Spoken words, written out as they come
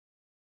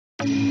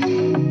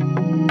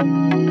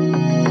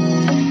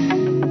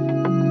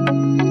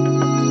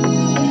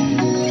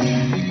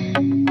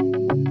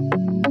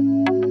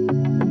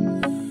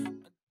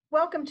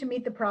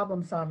Meet the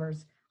Problem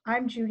Solvers.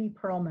 I'm Judy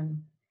Perlman.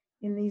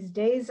 In these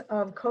days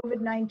of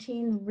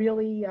COVID-19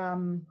 really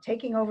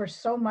taking over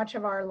so much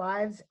of our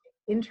lives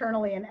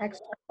internally and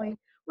externally,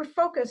 we're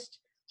focused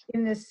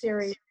in this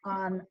series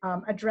on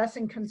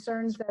addressing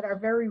concerns that are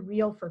very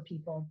real for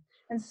people.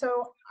 And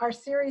so our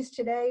series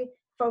today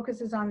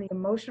focuses on the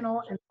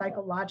emotional and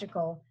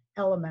psychological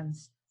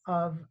elements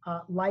of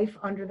life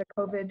under the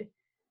COVID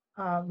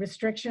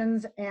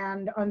restrictions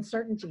and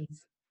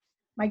uncertainties.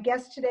 My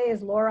guest today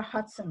is Laura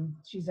Hudson.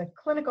 She's a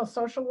clinical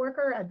social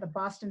worker at the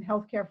Boston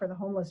Healthcare for the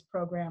Homeless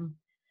program.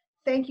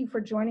 Thank you for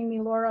joining me,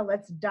 Laura.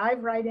 Let's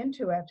dive right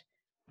into it.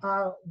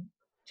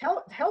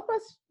 Help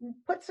us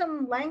put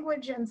some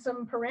language and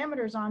some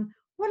parameters on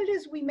what it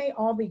is we may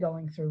all be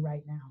going through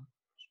right now.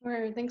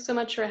 Sure. Thanks so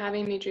much for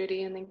having me,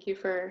 Judy, and thank you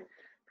for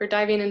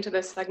diving into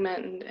this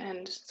segment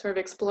and sort of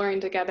exploring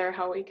together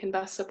how we can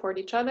best support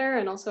each other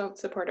and also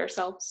support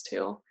ourselves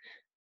too.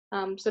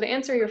 So to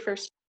answer your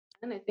first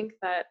question, I think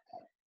that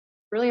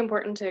really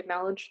important to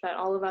acknowledge that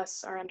all of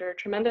us are under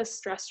tremendous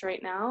stress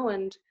right now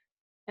and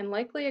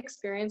likely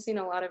experiencing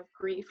a lot of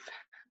grief.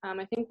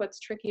 I think what's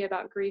tricky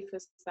about grief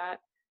is that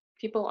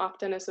people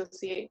often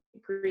associate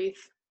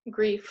grief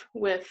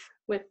with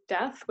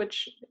death,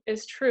 which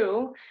is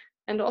true.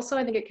 And also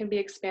I think it can be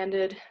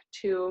expanded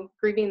to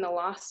grieving the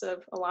loss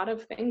of a lot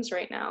of things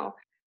right now.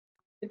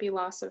 It could be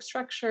loss of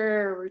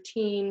structure, or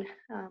routine,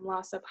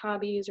 loss of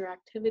hobbies or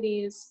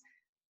activities,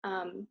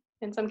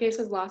 in some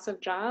cases loss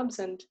of jobs,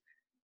 and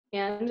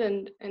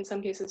in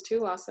some cases too,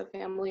 loss of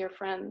family or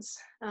friends.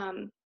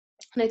 And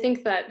I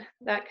think that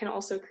can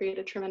also create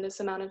a tremendous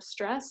amount of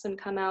stress and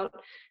come out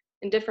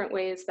in different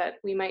ways that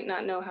we might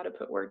not know how to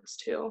put words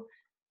to.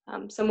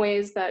 Some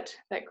ways that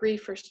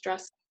grief or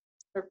stress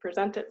or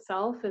present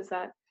itself is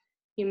that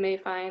you may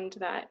find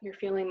that you're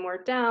feeling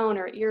more down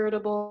or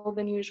irritable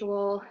than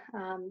usual.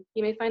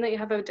 You may find that you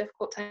have a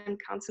difficult time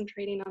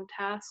concentrating on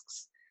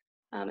tasks.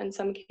 In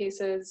some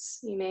cases,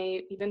 you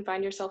may even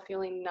find yourself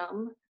feeling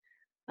numb.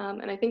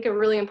 And I think a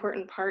really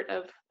important part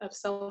of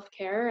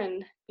self-care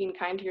and being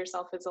kind to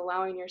yourself is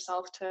allowing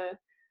yourself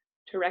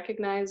to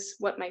recognize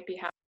what might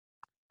be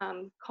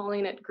happening,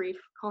 calling it grief,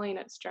 calling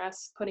it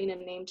stress, putting a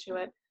name to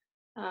it,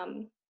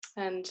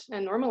 and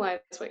normalize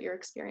what you're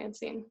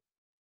experiencing.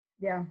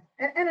 Yeah,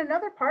 and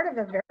another part of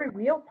a very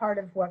real part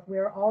of what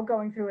we're all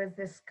going through is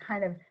this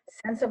kind of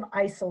sense of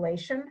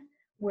isolation,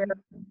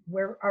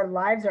 where our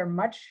lives are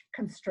much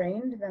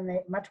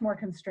more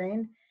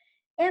constrained,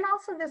 and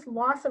also this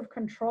loss of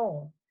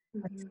control,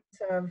 a sense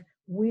of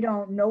we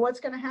don't know what's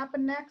going to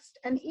happen next,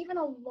 and even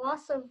a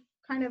loss of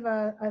kind of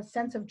a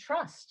sense of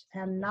trust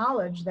and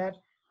knowledge that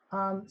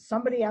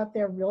somebody out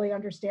there really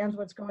understands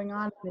what's going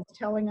on and is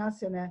telling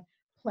us in a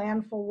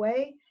planful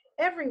way.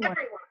 Everyone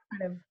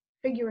kind of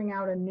figuring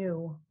out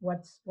anew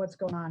what's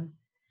going on.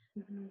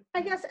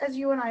 I guess as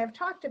you and I have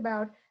talked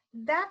about,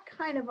 that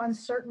kind of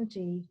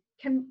uncertainty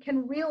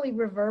can really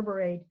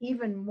reverberate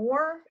even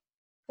more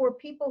for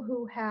people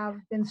who have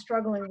been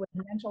struggling with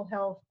mental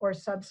health or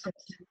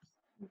substance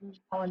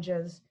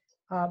challenges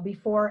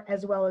before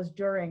as well as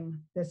during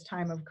this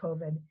time of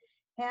COVID.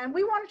 And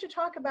we wanted to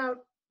talk about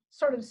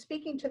sort of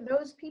speaking to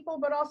those people,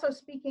 but also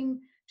speaking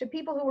to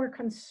people who are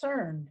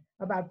concerned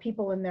about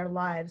people in their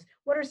lives.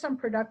 What are some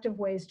productive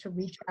ways to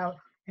reach out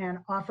and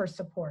offer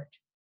support?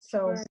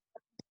 So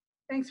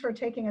thanks for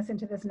taking us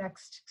into this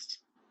next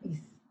piece.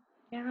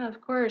 Yeah, of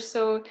course.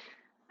 So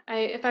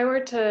if I were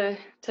to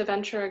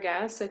venture a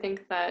guess, I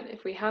think that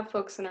if we have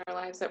folks in our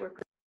lives that we're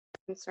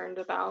concerned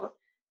about,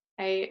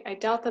 I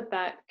doubt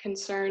that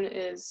concern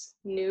is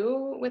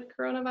new with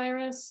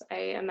coronavirus.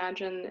 I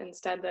imagine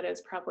instead that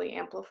it's probably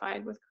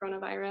amplified with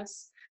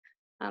coronavirus.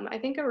 I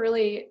think a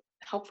really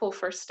helpful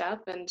first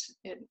step, and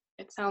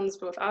it sounds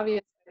both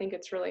obvious, I think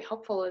it's really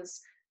helpful,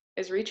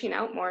 is reaching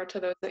out more to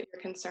those that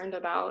you're concerned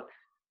about,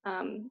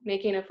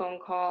 making a phone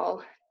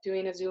call,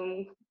 doing a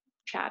Zoom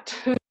chat,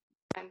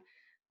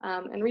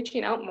 and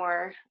reaching out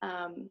more,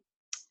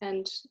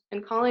 and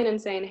calling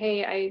and saying,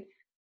 hey,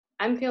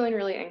 I'm feeling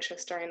really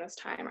anxious during this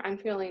time. I'm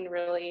feeling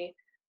really,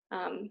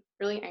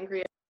 really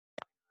angry,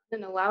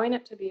 and allowing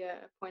it to be a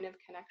point of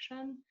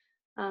connection.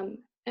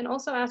 And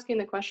also asking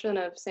the question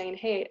of saying,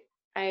 hey,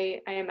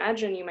 I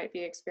imagine you might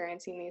be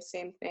experiencing these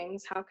same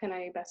things. How can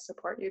I best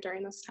support you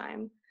during this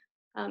time?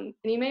 And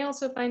you may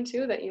also find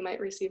too that you might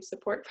receive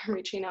support from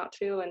reaching out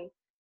to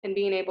and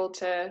being able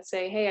to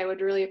say, hey, I would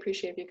really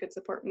appreciate if you could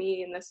support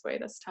me in this way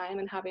this time,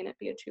 and having it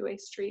be a two-way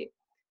street.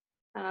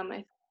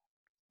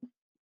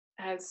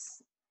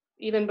 As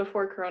even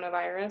before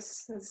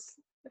coronavirus has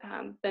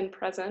been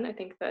present, I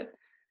think that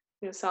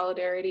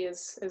solidarity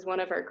is one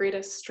of our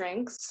greatest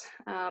strengths,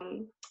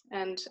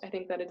 and I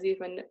think that it's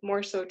even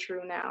more so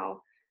true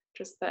now.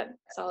 Just that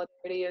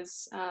solidarity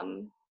is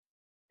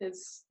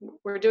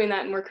we're doing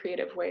that in more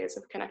creative ways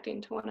of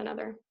connecting to one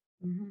another.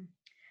 Mm-hmm.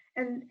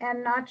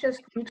 And not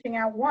just reaching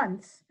out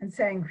once and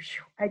saying,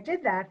 I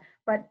did that,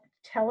 but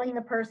telling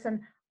the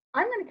person,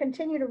 I'm going to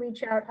continue to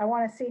reach out. I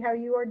want to see how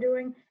you are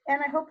doing,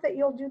 and I hope that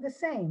you'll do the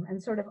same,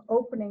 and sort of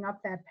opening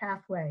up that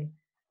pathway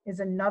is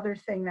another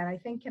thing that I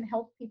think can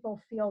help people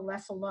feel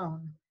less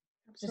alone.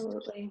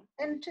 Absolutely.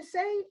 And to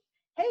say,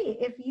 hey,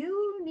 if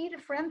you need a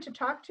friend to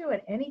talk to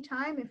at any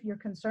time, if you're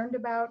concerned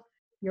about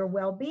your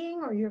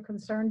well-being or you're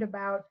concerned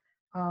about,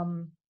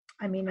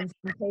 I mean, in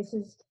some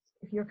cases,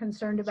 if you're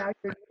concerned about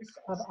your use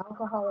of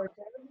alcohol or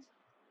drugs,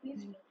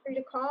 please feel free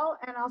to call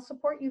and I'll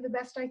support you the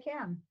best I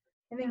can.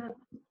 I think it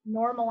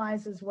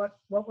normalizes what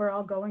we're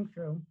all going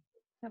through.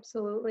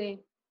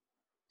 Absolutely.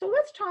 So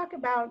let's talk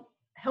about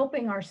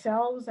helping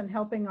ourselves and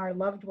helping our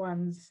loved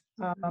ones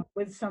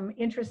with some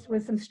interest,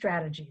 with some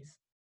strategies.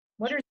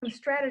 What are some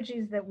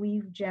strategies that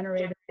we've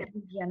generated?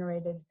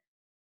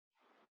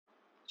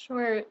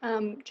 Sure.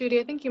 Judy,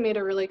 I think you made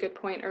a really good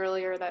point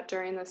earlier that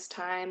during this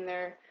time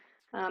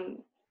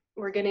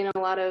we're getting a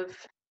lot of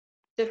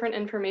different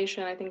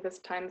information. I think this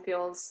time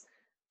feels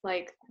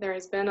like there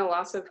has been a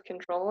loss of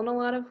control in a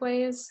lot of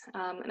ways.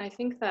 And I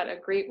think that a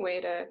great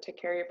way to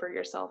care for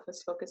yourself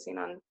is focusing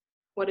on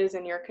what is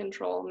in your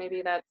control.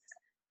 Maybe that's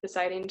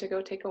deciding to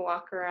go take a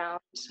walk around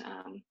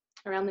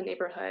the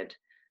neighborhood.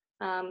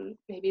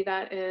 Maybe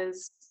that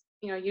is,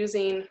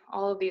 using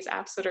all of these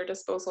apps at our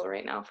disposal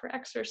right now for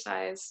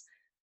exercise.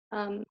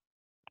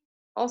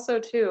 Also,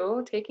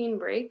 too, taking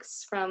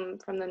breaks from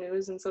the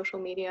news and social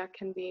media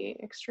can be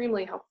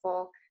extremely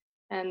helpful,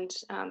 and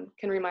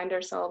can remind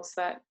ourselves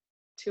that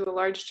to a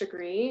large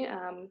degree,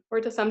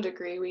 or to some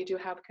degree, we do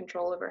have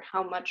control over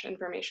how much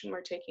information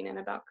we're taking in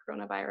about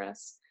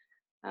coronavirus.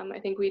 I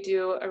think we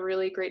do a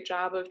really great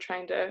job of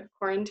trying to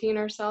quarantine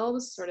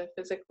ourselves sort of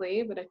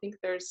physically, but I think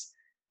there's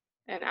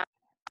an app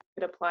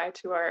could apply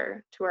to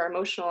our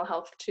emotional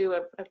health too,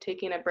 of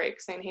taking a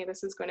break, saying, hey,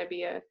 this is going to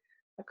be a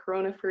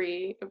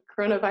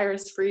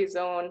coronavirus free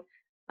zone,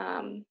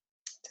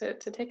 to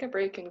take a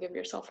break and give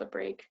yourself a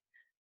break.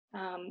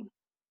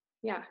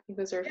 Yeah, I think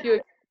those are a few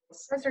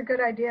examples. Those are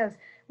good ideas.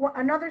 Well,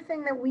 another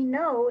thing that we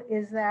know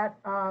is that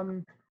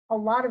a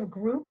lot of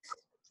groups,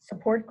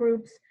 support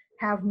groups,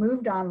 have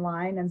moved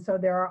online, and so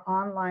there are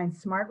online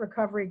smart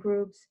recovery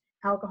groups,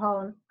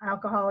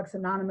 Alcoholics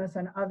Anonymous,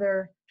 and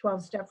other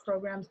 12-step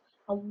programs.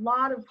 A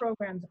lot of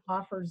programs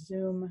offer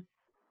Zoom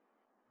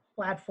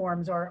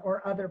platforms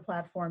or other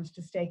platforms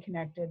to stay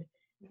connected,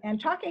 and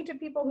talking to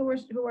people who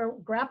are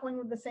grappling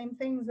with the same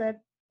things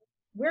that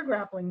we're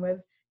grappling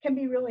with can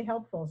be really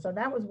helpful. So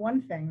that was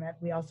one thing that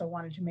we also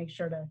wanted to make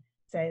sure to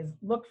say is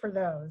look for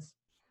those.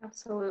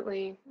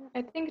 Absolutely.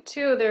 I think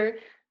too,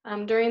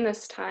 during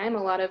this time,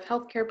 a lot of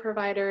healthcare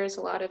providers,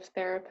 a lot of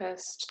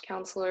therapists,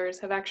 counselors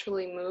have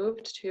actually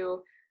moved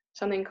to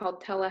something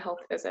called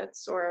telehealth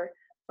visits, or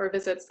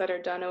visits that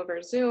are done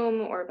over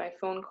Zoom or by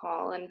phone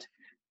call. And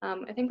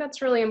I think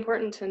that's really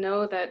important to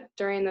know that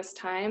during this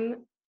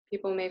time,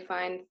 people may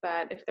find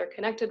that if they're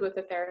connected with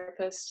a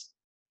therapist,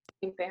 I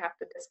think they have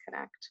to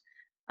disconnect.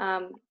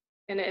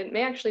 And it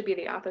may actually be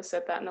the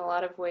opposite, that in a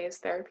lot of ways,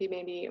 therapy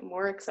may be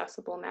more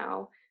accessible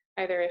now,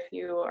 either if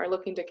you are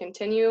looking to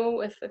continue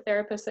with the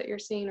therapist that you're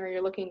seeing or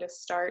you're looking to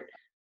start.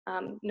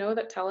 Know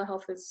that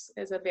telehealth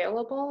is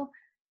available.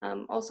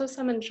 Also,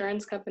 some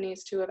insurance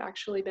companies too have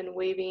actually been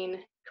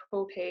waiving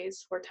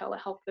co-pays for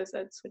telehealth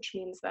visits, which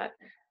means that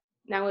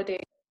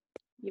nowadays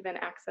you even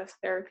access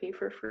therapy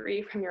for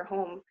free from your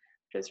home,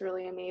 which is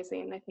really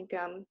amazing. I think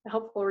a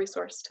helpful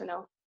resource to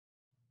know.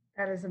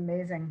 That is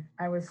amazing.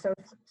 I was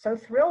so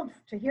thrilled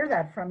to hear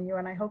that from you,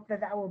 and I hope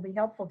that will be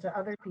helpful to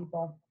other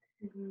people.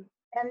 Mm-hmm.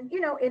 And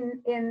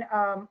in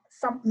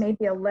some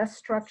maybe a less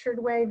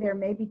structured way, there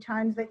may be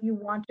times that you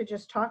want to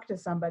just talk to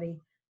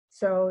somebody.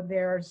 So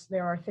there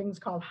are things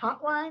called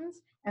hotlines,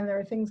 and there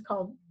are things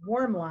called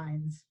warm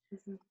lines.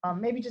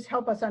 Mm-hmm. Maybe just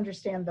help us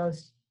understand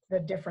the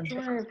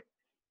differences.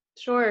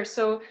 Sure.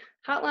 So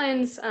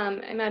hotlines, I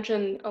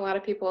imagine a lot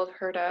of people have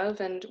heard of,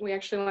 and we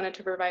actually wanted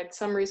to provide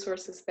some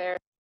resources there.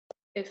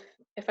 If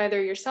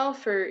either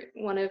yourself or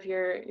one of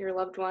your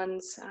loved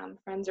ones,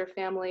 friends or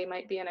family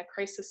might be in a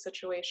crisis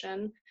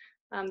situation,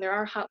 there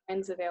are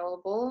hotlines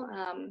available.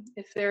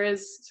 If there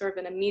is sort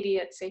of an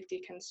immediate safety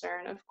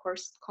concern, of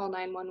course, call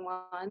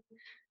 911.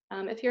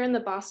 If you're in the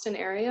Boston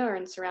area or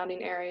in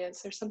surrounding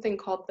areas, there's something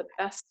called the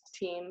BEST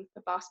team,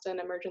 the Boston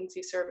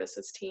Emergency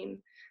Services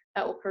team,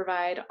 that will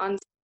provide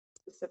on-site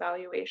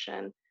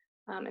evaluation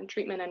and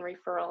treatment and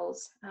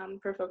referrals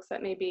for folks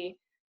that may be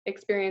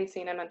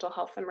experiencing a mental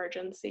health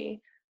emergency.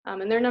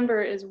 And their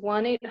number is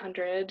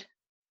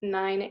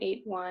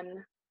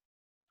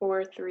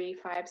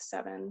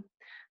 1-800-981-4357.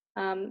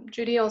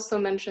 Judy also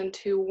mentioned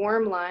 2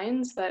 warm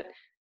lines that,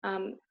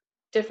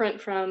 different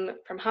from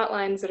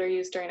hotlines that are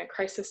used during a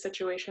crisis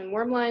situation.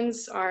 Warm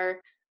lines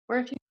are where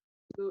if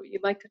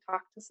you'd like to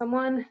talk to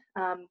someone,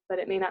 but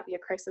it may not be a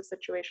crisis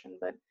situation,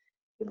 but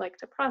you'd like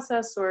to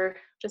process or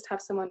just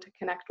have someone to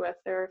connect with.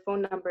 There are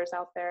phone numbers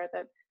out there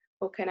that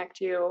will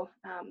connect you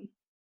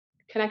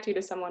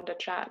to someone to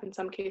chat, in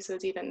some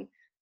cases even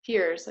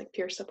peers, like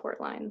peer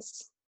support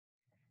lines.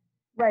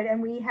 Right,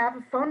 and we have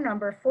a phone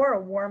number for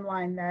a warm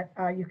line that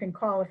you can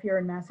call if you're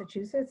in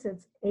Massachusetts.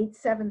 It's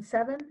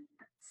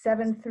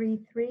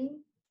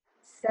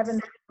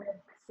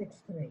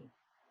 877-733-7563.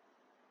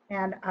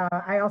 And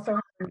I also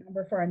have a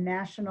number for a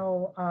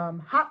national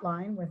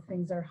hotline when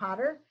things are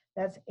hotter.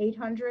 That's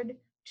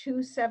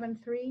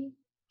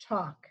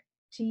 800-273-TALK,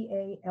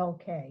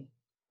 TALK.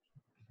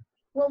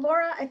 Well,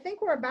 Laura, I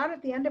think we're about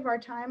at the end of our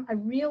time. I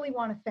really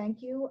want to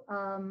thank you.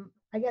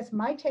 I guess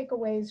my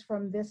takeaways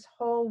from this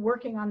whole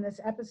working on this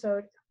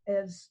episode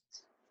is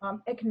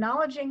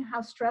acknowledging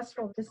how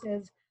stressful this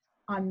is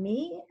on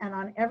me and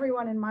on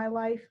everyone in my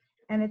life.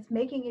 And it's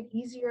making it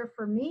easier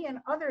for me and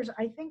others,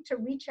 I think, to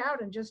reach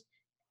out and just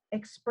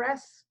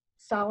express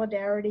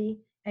solidarity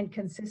and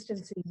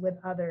consistency with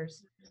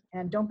others.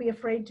 And don't be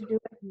afraid to do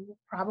it. You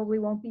probably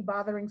won't be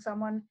bothering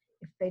someone.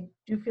 If they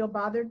do feel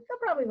bothered, they'll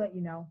probably let you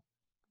know.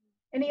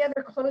 Any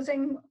other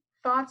closing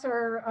thoughts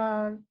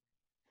or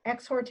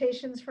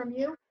exhortations from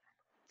you?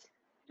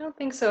 I don't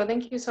think so.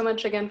 Thank you so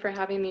much again for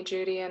having me,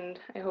 Judy, and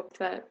I hope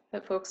that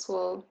folks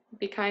will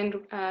be kind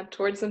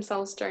towards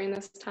themselves during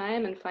this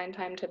time and find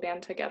time to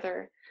band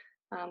together.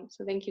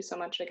 So thank you so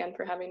much again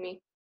for having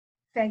me.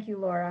 Thank you,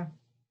 Laura.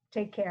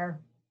 Take care.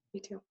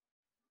 You too.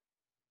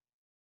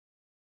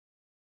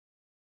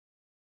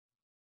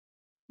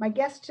 My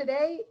guest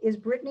today is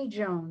Brittany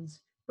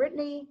Jones.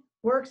 Brittany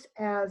works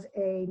as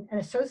an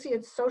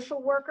associate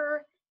social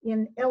worker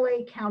in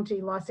LA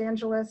County, Los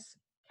Angeles,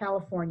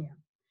 California.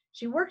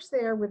 She works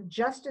there with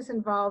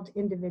justice-involved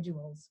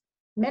individuals.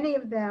 Many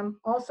of them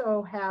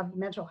also have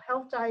mental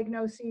health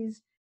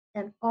diagnoses,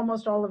 and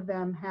almost all of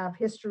them have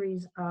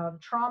histories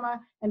of trauma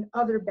and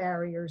other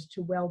barriers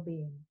to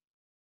well-being.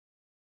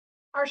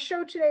 Our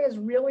show today is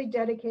really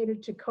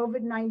dedicated to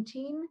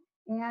COVID-19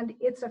 and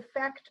its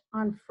effect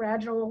on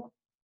fragile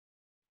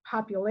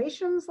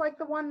populations like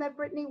the one that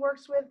Brittany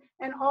works with,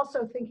 and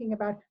also thinking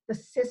about the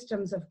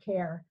systems of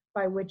care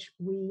by which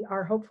we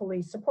are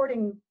hopefully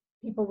supporting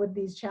people with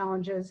these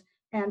challenges,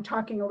 and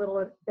talking a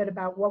little bit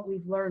about what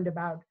we've learned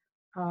about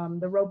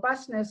the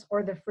robustness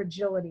or the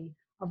fragility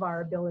of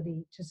our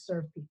ability to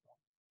serve people.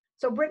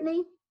 So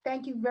Brittany,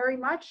 thank you very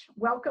much.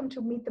 Welcome to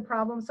Meet the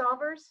Problem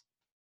Solvers.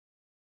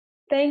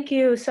 Thank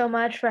you so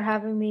much for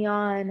having me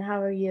on.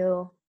 How are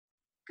you?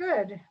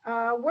 Good.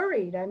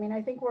 Worried. I mean,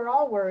 I think we're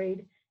all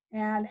worried.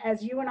 And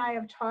as you and I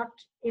have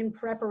talked in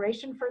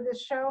preparation for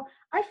this show,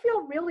 I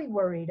feel really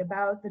worried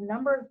about the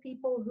number of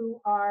people who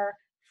are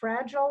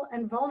fragile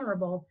and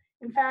vulnerable.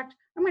 In fact,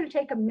 I'm going to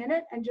take a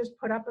minute and just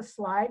put up a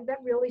slide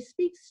that really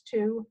speaks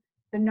to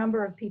the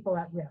number of people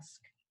at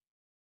risk.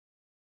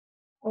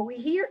 What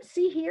we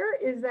see here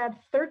is that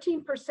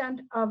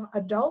 13% of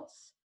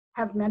adults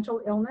have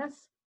mental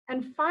illness,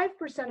 and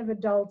 5% of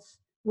adults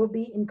will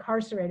be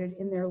incarcerated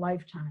in their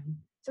lifetime.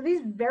 So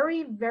these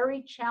very,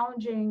 very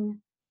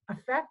challenging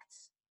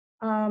effects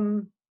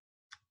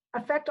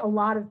affect a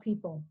lot of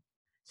people.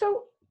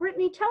 So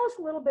Brittany, tell us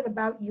a little bit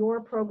about your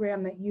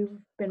program that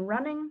you've been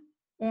running,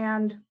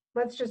 and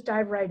let's just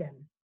dive right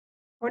in.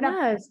 Or not,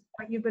 Yes.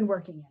 what you've been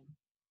working in.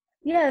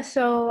 Yeah,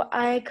 so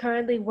I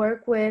currently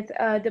work with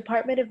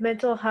Department of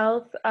Mental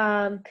Health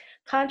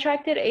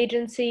contracted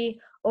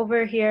agency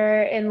over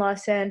here in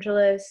Los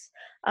Angeles.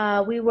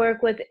 We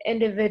work with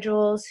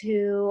individuals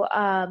who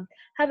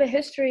have a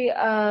history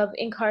of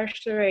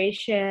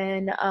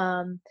incarceration,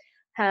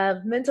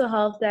 have mental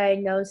health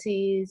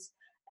diagnoses,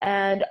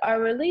 and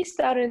are released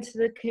out into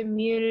the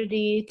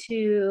community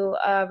to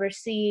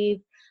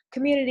receive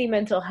community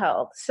mental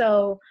health.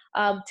 So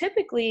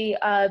typically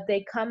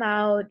they come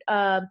out,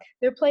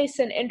 they're placed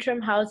in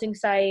interim housing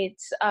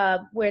sites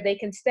where they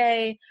can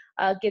stay,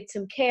 get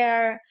some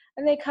care,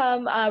 and they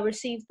come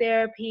receive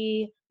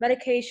therapy,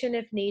 medication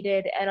if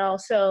needed, and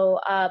also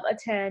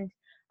attend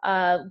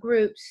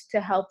groups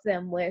to help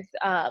them with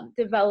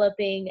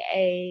developing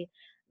a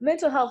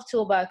mental health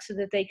toolbox so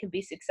that they can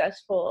be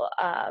successful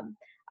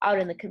out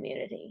in the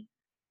community.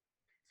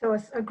 So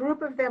a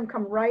group of them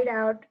come right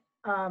out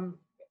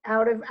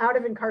out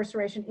of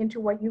incarceration into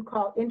what you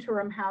call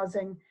interim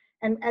housing.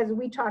 And as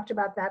we talked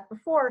about that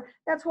before,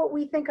 that's what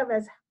we think of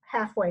as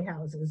halfway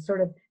houses,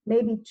 sort of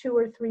maybe 2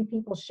 or 3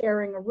 people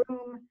sharing a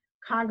room,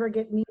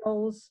 congregate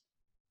meals.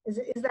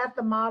 Is that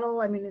the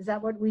model? I mean, is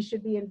that what we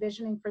should be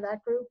envisioning for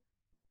that group?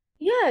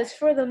 Yes,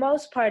 for the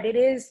most part, it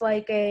is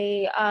like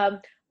a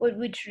what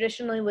we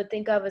traditionally would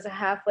think of as a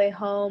halfway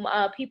home.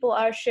 People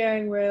are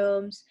sharing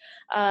rooms.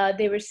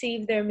 They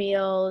receive their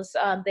meals.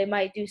 They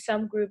might do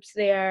some groups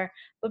there,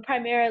 but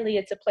primarily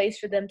it's a place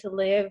for them to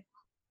live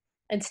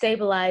and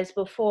stabilize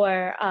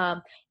before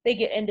they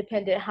get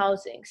independent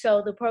housing.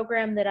 So the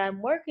program that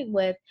I'm working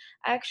with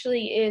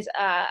actually is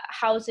a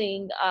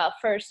housing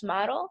first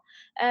model.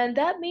 And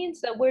that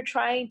means that we're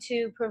trying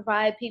to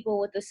provide people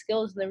with the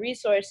skills and the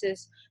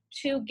resources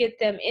to get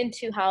them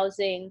into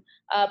housing,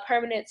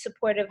 permanent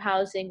supportive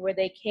housing where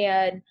they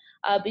can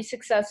be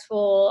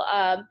successful,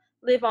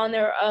 live on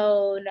their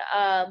own,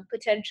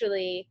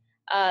 potentially,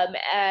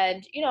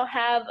 and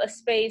have a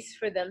space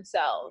for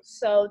themselves.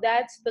 So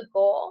that's the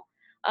goal.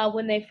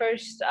 When they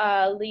first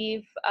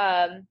leave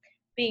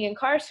being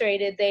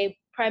incarcerated, they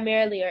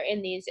primarily are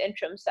in these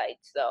interim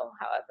sites, though,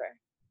 however.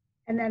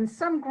 And then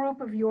some group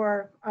of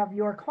your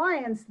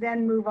clients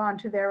then move on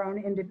to their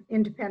own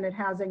independent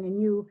housing, and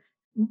you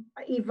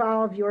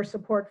evolve your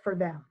support for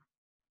them?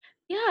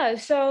 Yeah,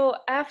 so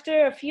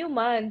after a few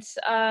months,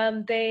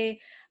 a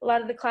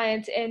lot of the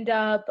clients end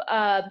up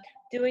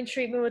doing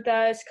treatment with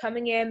us,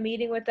 coming in,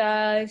 meeting with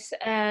us,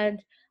 and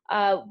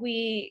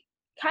we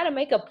kind of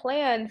make a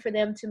plan for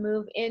them to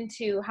move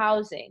into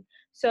housing.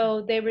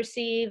 So they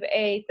receive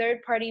a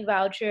third-party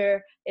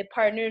voucher. It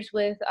partners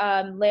with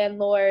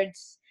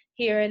landlords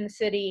here in the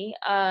city,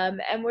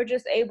 and we're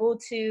just able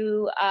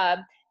to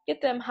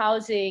get them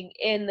housing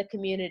in the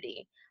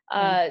community.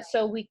 Right.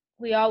 So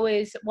we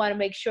always want to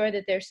make sure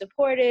that they're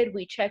supported.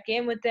 We check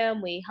in with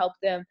them. We help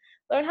them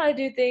learn how to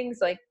do things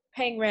like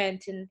paying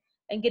rent and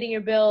getting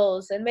your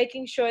bills and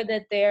making sure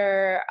that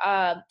their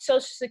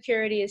social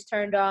security is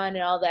turned on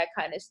and all that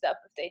kind of stuff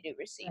if they do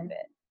receive Right.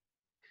 it.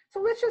 So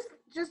let's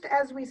just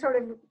as we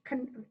sort of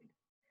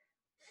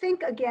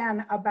think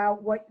again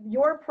about what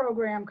your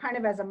program kind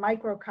of as a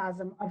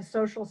microcosm of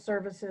social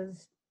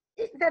services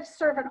that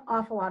serve an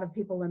awful lot of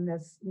people in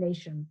this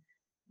nation.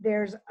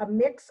 There's a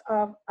mix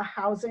of a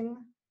housing,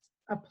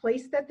 a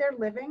place that they're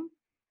living.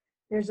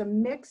 There's a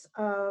mix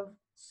of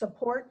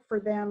support for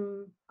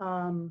them,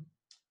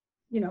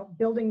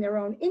 building their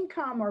own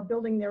income or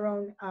building their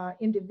own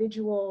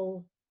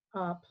individual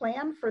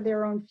plan for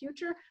their own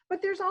future.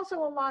 But there's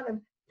also a lot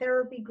of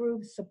therapy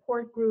groups,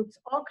 support groups,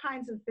 all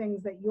kinds of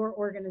things that your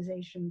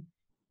organization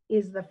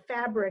is the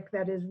fabric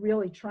that is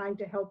really trying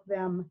to help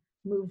them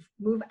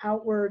move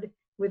outward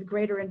with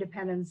greater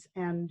independence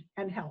and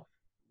health.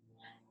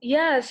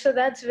 Yeah, so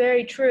that's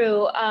very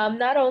true.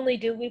 Not only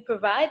do we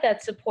provide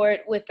that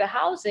support with the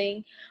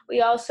housing,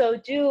 we also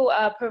do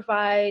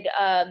provide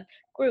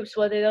groups,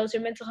 whether those are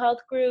mental health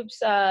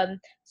groups,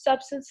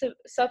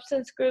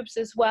 substance groups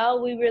as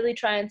well. We really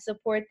try and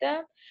support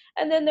them.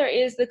 And then there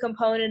is the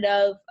component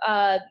of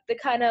the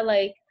kind of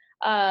like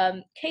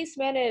case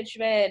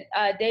management,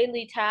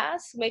 daily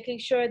tasks, making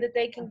sure that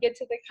they can get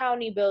to the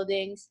county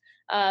buildings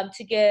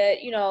to get,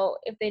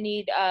 if they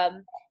need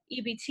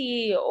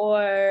EBT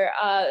or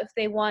if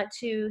they want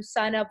to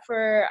sign up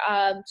for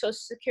Social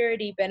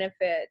Security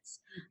benefits.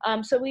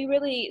 So we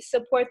really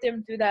support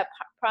them through that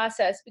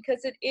process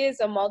because it is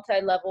a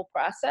multi-level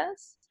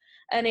process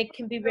and it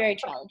can be very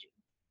challenging.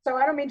 So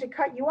I don't mean to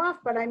cut you off,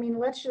 but I mean,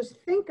 let's just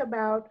think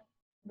about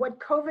what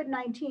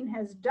COVID-19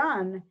 has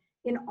done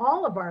in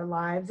all of our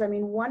lives. I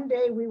mean, one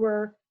day we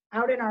were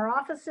out in our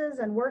offices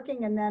and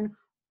working, and then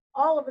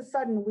all of a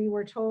sudden we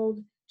were told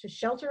to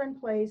shelter in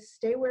place,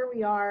 stay where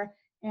we are,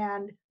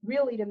 and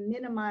really to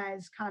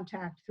minimize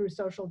contact through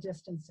social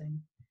distancing.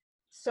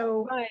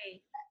 So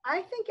Right.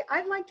 I think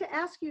I'd like to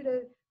ask you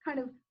to kind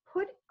of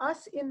put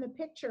us in the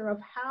picture of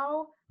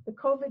how the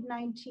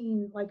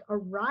COVID-19 like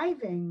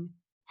arriving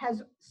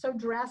has so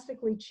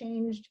drastically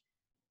changed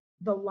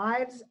the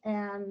lives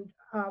and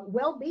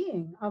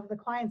well-being of the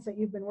clients that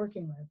you've been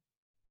working with.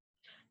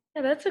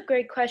 Yeah, that's a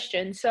great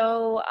question.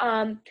 So,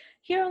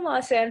 here in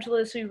Los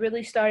Angeles, we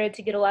really started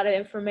to get a lot of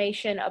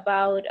information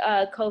about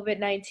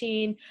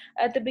COVID-19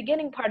 at the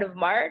beginning part of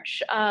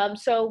March.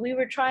 So, we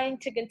were trying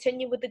to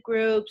continue with the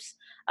groups.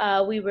 I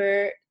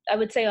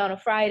would say on a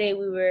Friday,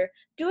 we were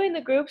doing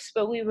the groups,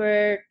 but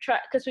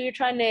because we were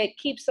trying to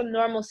keep some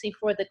normalcy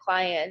for the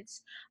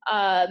clients.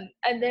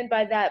 And then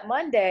by that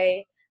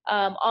Monday,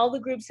 all the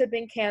groups had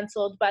been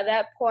canceled. By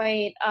that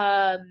point,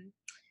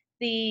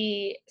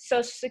 the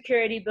Social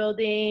Security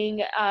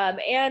building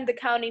and the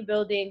county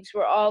buildings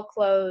were all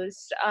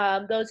closed.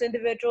 Those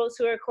individuals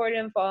who were court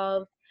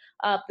involved,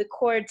 the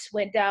courts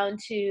went down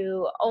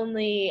to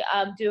only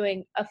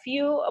doing a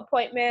few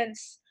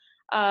appointments.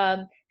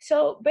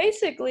 So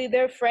basically,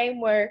 their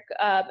framework,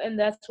 and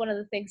that's one of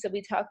the things that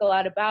we talk a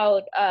lot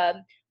about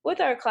with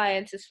our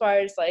clients as far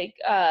as like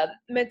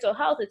mental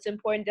health. It's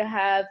important to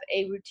have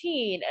a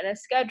routine and a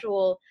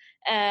schedule,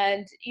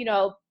 and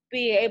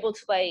be able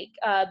to like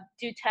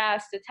do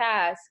task to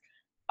task.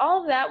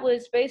 All of that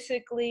was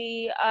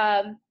basically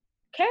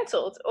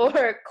canceled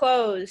or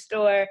closed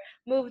or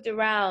moved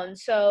around.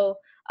 So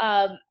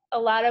a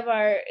lot of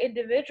our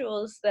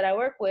individuals that I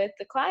work with,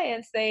 the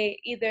clients, they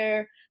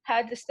either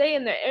had to stay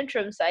in their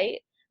interim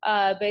site,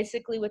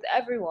 basically with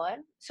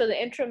everyone. So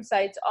the interim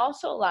sites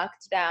also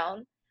locked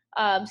down,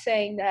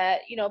 saying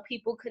that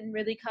people couldn't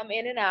really come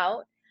in and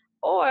out,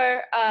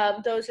 or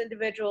those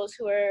individuals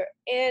who are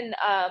in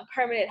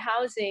permanent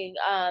housing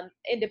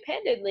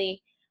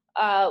independently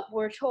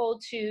were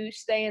told to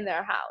stay in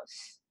their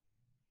house.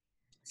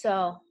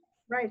 So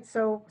Right.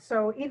 So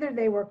either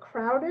they were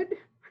crowded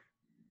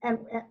and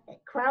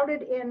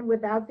crowded in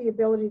without the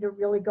ability to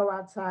really go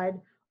outside,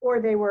 or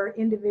they were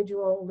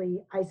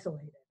individually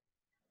isolated.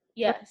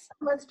 But yes.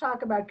 let's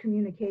talk about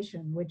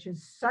communication, which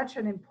is such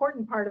an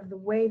important part of the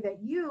way that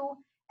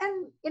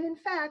and in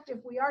fact, if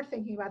we are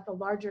thinking about the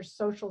larger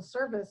social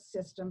service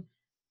system,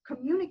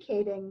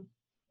 communicating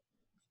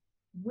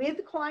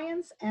with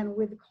clients and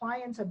with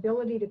clients'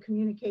 ability to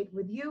communicate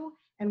with you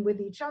and with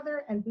each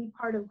other and be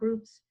part of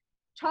groups.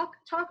 Talk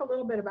a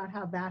little bit about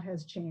how that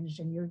has changed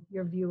and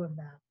your view of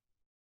that.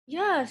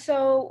 Yeah,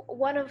 so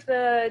one of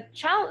the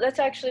that's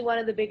actually one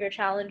of the bigger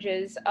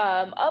challenges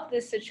of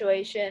this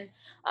situation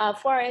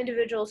for our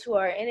individuals who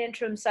are in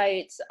interim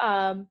sites.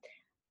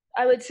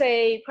 I would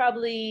say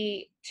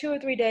probably 2 or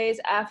 3 days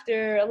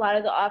after a lot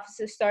of the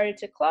offices started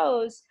to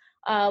close,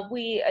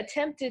 we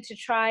attempted to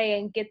try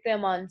and get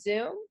them on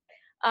Zoom.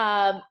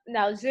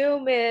 Now,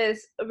 Zoom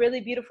is a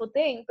really beautiful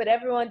thing, but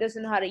everyone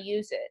doesn't know how to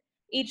use it.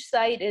 Each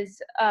site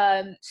is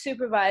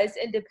supervised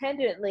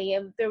independently,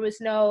 and there was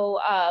no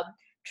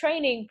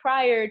training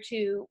prior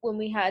to when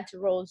we had to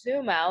roll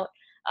Zoom out.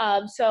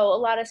 So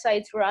a lot of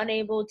sites were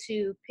unable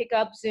to pick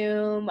up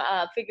Zoom,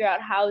 figure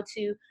out how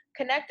to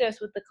connect us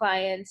with the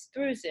clients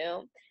through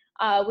Zoom,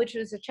 which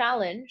was a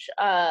challenge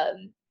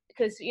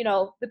because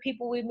the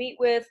people we meet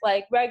with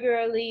like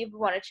regularly, we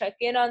want to check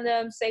in on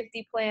them,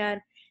 safety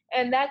plan,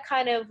 and that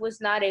kind of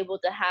was not able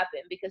to happen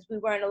because we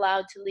weren't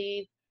allowed to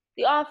leave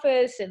the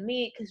office and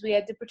meet because we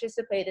had to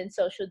participate in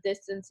social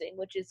distancing,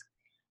 which is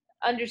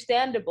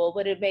understandable,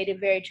 but it made it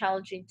very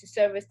challenging to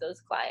service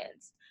those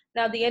clients.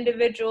 Now, the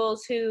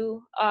individuals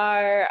who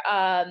are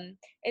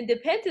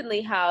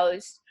independently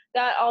housed,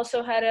 that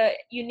also had a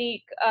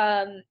unique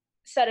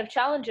set of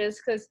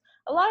challenges because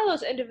a lot of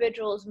those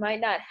individuals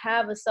might not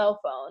have a cell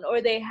phone,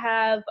 or they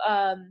have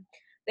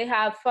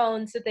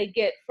phones that they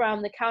get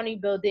from the county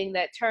building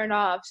that turn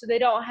off, so they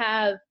don't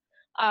have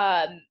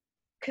um,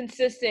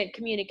 consistent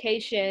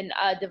communication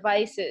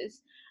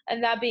devices.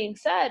 And that being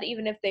said,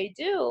 even if they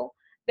do,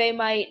 they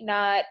might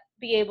not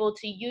be able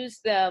to use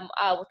them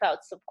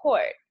without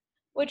support,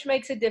 which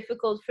makes it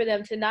difficult for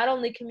them to not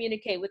only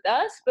communicate with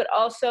us, but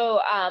also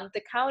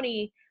the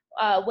county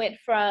went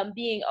from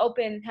being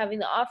open, having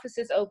the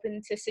offices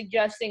open, to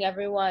suggesting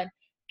everyone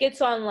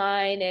gets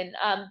online and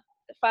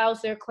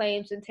files their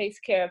claims and takes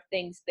care of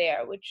things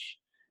there, which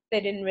they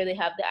didn't really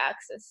have the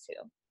access to.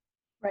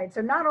 Right.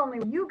 So not only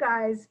you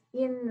guys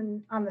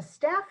in on the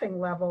staffing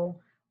level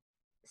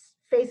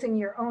facing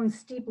your own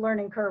steep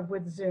learning curve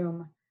with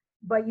Zoom,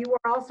 but you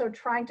are also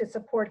trying to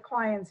support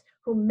clients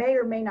who may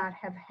or may not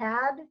have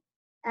had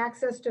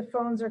access to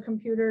phones or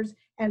computers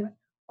and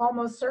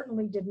almost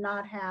certainly did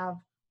not have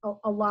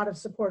a lot of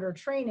support or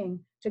training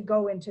to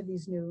go into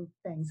these new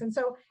things. And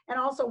so, and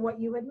also what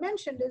you had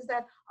mentioned is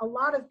that a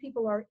lot of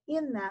people are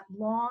in that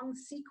long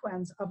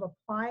sequence of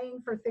applying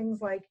for things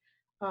like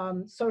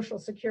Social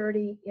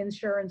Security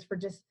insurance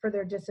for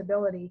their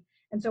disability.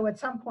 And so at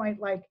some point,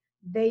 like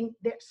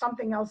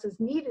something else is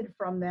needed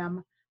from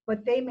them,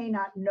 but they may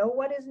not know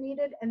what is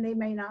needed and they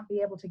may not be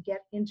able to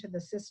get into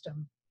the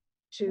system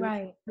to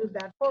Right. move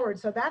that forward.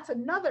 So that's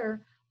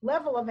another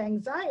level of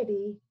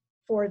anxiety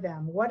for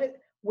them.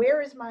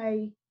 Where is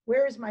my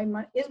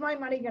money? Is my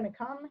money going to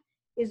come?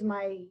 Is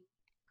my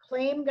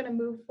claim going to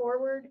move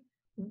forward?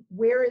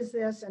 Where is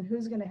this and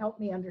who's going to help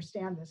me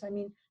understand this? I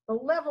mean, the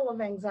level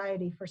of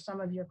anxiety for some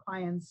of your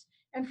clients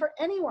and for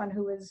anyone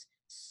who is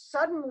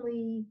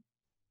suddenly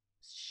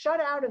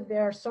shut out of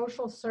their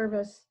social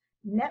service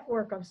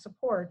network of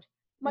support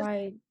must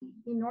Right.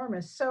 be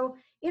enormous. So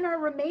in our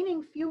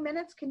remaining few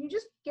minutes, can you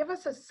just give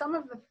us some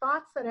of the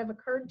thoughts that have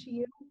occurred to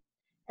you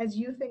as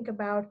you think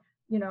about,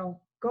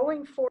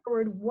 going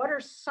forward? What are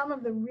some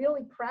of the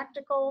really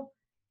practical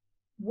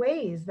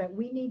ways that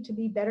we need to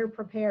be better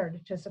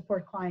prepared to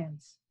support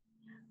clients?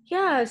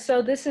 Yeah,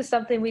 so this is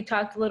something we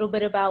talked a little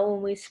bit about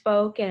when we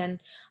spoke, and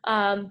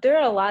there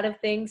are a lot of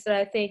things that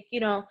I think,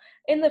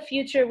 in the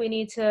future we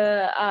need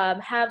to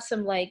have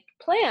some like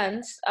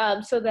plans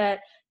so that,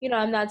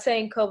 I'm not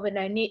saying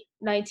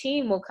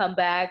COVID-19 will come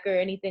back or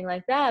anything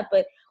like that,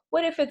 but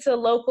what if it's a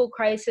local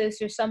crisis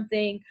or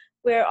something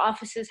where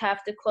offices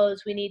have to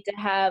close? We need to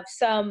have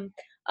some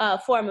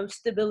form of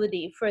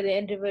stability for the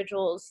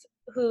individuals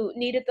who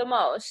need it the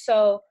most.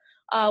 So,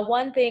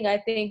 one thing I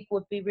think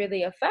would be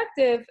really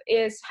effective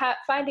is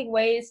finding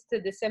ways to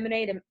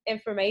disseminate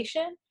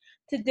information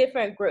to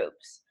different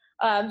groups.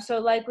 So,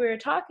 like we were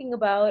talking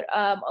about,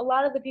 a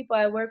lot of the people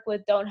I work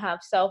with don't have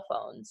cell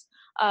phones,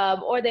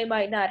 or they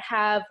might not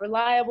have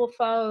reliable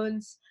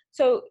phones.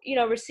 So,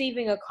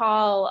 receiving a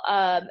call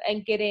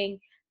and getting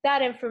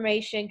that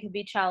information can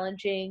be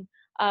challenging.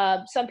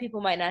 Some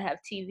people might not have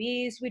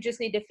TVs. We just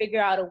need to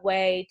figure out a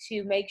way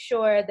to make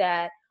sure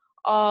that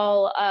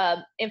all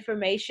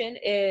information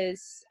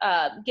is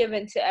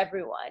given to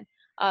everyone,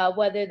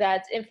 whether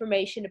that's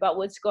information about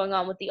what's going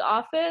on with the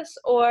office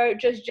or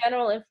just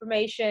general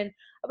information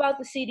about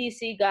the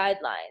CDC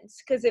guidelines.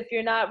 Because if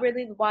you're not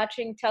really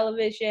watching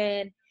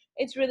television,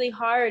 it's really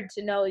hard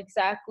to know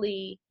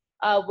exactly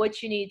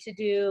what you need to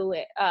do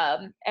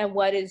and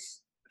what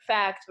is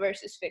fact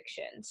versus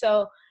fiction.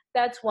 So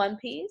that's one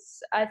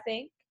piece, I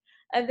think.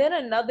 And then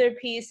another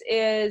piece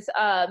is,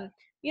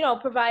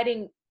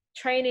 providing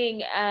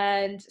training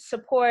and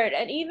support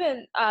and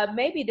even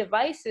maybe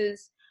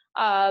devices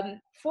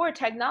for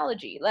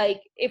technology.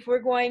 Like if we're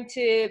going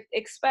to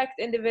expect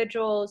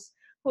individuals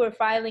who are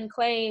filing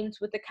claims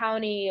with the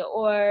county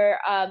or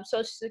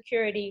Social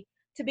Security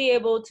to be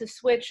able to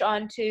switch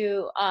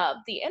onto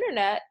the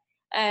internet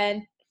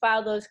and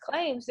file those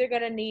claims, they're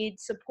going to need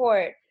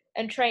support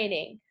and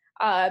training.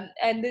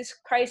 And this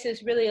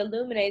crisis really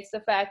illuminates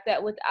the fact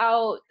that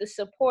without the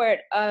support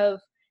of,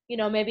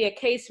 maybe a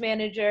case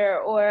manager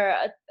or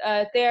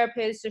a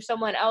therapist or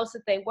someone else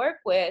that they work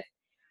with,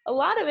 a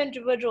lot of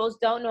individuals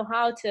don't know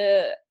how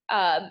to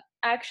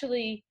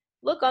actually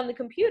look on the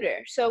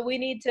computer. So we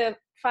need to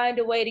find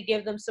a way to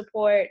give them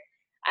support,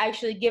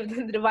 actually give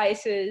them the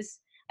devices,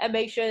 and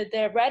make sure that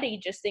they're ready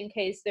just in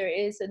case there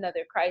is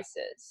another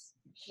crisis.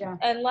 Yeah.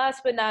 And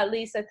last but not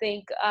least, I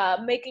think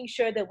making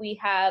sure that we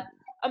have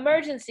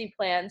emergency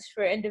plans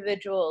for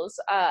individuals.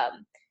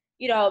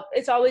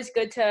 It's always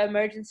good to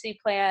emergency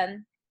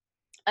plan,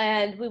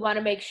 and we want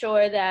to make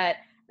sure that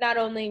not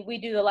only we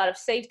do a lot of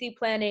safety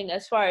planning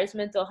as far as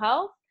mental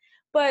health,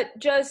 but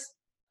just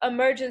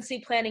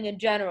emergency planning in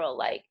general.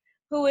 Like,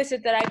 who is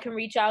it that I can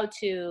reach out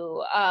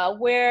to?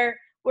 Where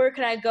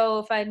can I go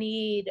if I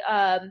need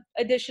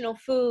additional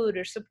food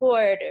or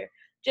support, or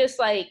just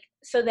like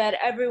so that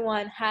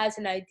everyone has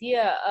an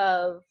idea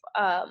of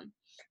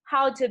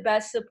how to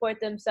best support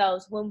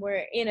themselves when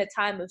we're in a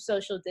time of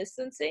social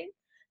distancing.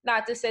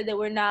 Not to say that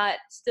we're not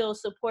still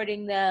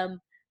supporting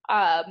them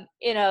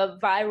in a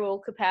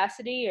viral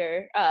capacity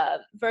or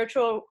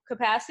virtual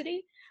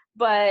capacity,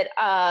 but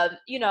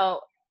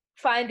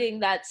finding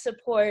that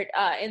support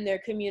in their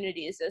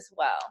communities as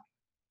well.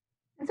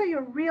 And so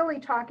you're really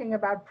talking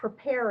about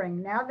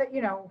preparing now that,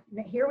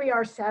 here we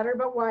are, sadder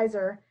but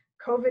wiser.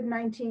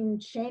 COVID-19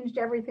 changed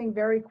everything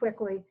very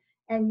quickly,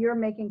 and you're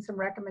making some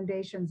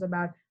recommendations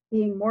about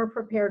being more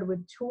prepared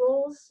with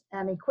tools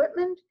and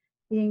equipment,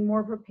 being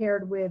more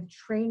prepared with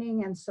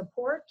training and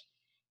support,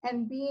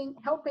 and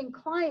helping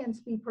clients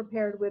be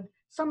prepared with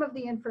some of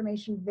the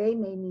information they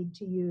may need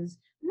to use,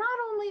 not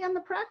only on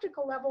the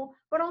practical level,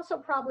 but also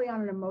probably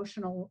on an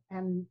emotional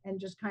and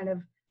just kind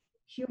of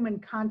human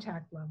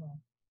contact level.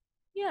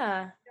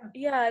 Yeah.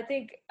 I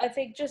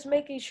think just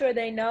making sure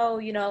they know,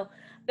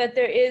 that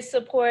there is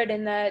support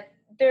and that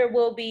there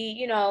will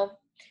be,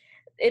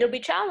 it'll be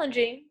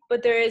challenging,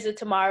 but there is a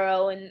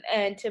tomorrow,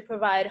 and to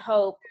provide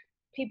hope.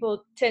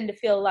 People tend to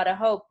feel a lot of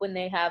hope when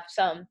they have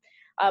some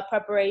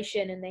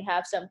preparation and they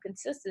have some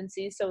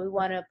consistency. So we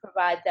want to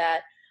provide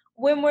that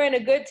when we're in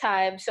a good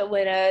time. So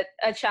when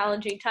a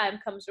challenging time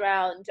comes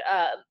around,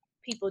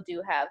 people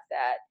do have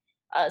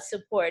that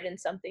support and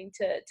something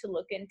to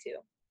look into.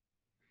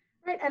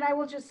 Right, and I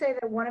will just say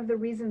that one of the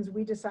reasons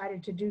we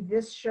decided to do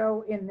this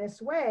show in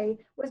this way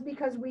was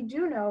because we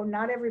do know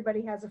not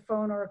everybody has a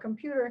phone or a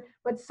computer,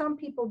 but some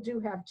people do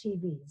have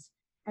TVs.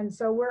 And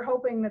so we're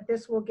hoping that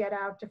this will get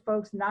out to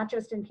folks, not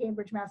just in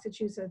Cambridge,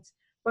 Massachusetts,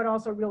 but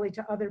also really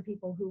to other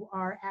people who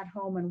are at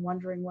home and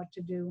wondering what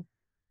to do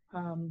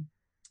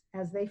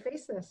as they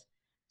face this.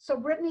 So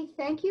Brittany,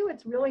 thank you.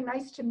 It's really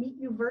nice to meet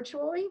you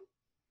virtually.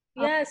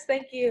 Yes,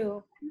 thank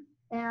you.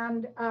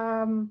 And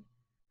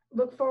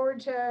look forward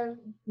to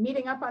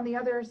meeting up on the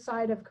other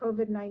side of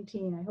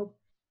COVID-19. I hope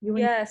you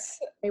Yes,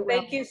 stay well.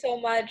 thank you so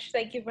much.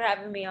 Thank you for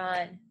having me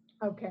on.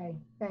 Okay,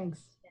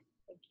 thanks.